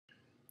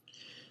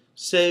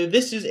So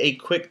this is a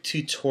quick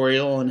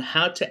tutorial on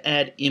how to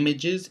add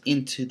images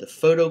into the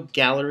photo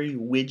gallery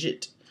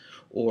widget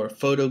or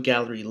photo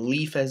gallery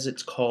leaf as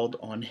it's called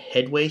on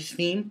Headway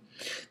theme.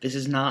 This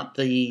is not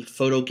the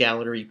photo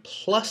gallery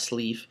plus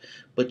leaf,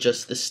 but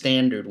just the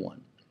standard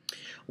one.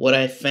 What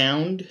I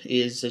found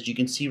is, as you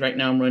can see right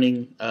now, I'm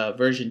running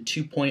version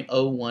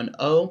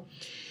 2.010.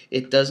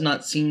 It does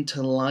not seem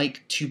to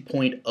like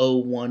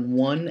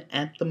 2.011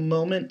 at the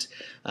moment.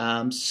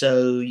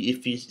 So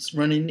if you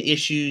run into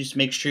issues,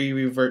 make sure you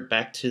revert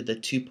back to the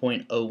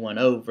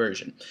 2.010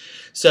 version.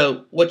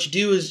 So what you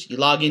do is you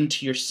log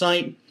into your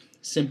site,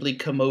 simply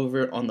come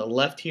over on the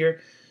left here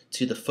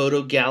to the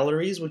photo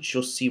galleries, which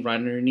you'll see right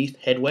underneath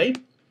Headway.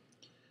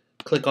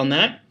 Click on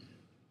that.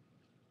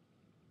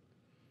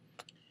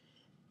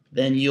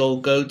 Then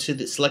you'll go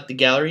to select the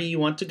gallery you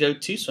want to go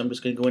to. So I'm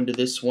just going to go into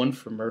this one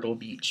for Myrtle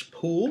Beach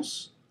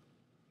Pools.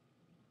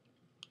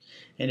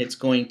 And it's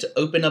going to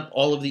open up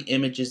all of the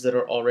images that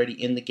are already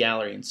in the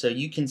gallery. And so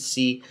you can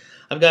see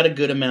I've got a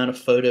good amount of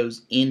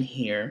photos in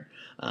here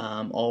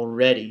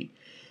already.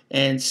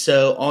 And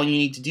so all you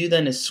need to do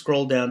then is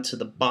scroll down to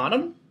the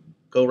bottom.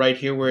 Go right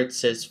here where it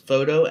says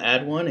photo,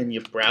 add one, and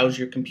you browse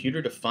your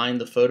computer to find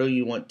the photo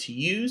you want to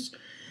use.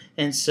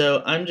 And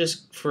so I'm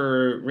just,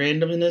 for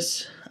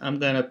randomness, I'm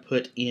going to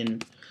put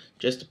in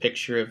just a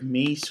picture of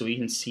me so we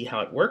can see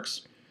how it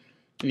works.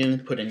 You're going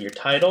to put in your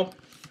title.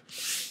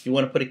 If you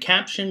want to put a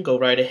caption, go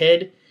right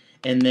ahead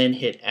and then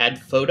hit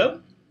add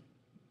photo.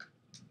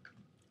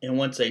 And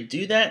once I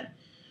do that,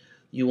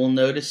 you will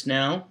notice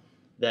now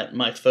that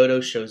my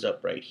photo shows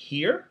up right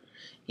here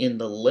in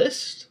the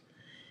list.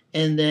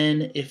 And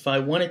then if I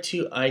wanted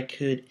to, I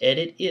could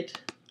edit it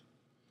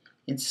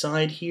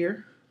inside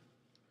here,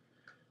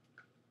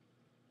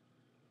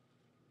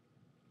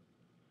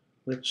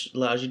 which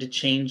allows you to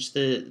change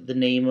the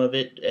name of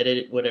it, edit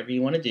it, whatever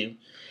you want to do.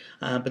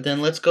 But then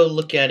let's go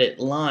look at it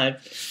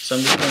live. So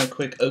I'm just going to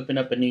quick open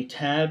up a new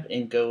tab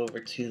and go over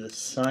to the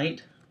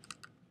site.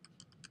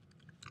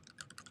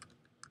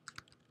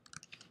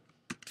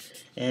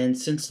 And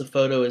since the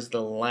photo is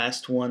the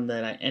last one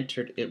that I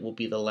entered, it will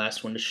be the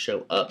last one to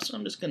show up. So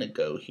I'm just going to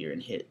go here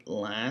and hit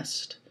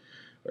last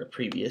or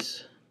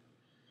previous.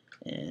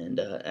 And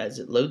as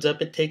it loads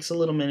up, it takes a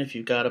little minute if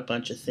you've got a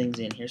bunch of things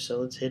in here. So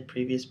let's hit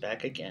previous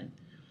back again.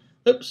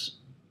 Oops.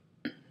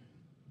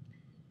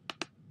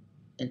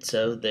 And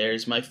so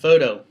there's my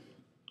photo.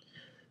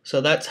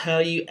 So that's how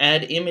you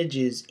add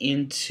images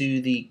into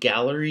the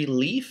gallery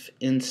leaf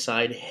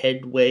inside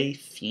Headway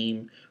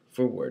theme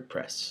for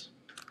WordPress.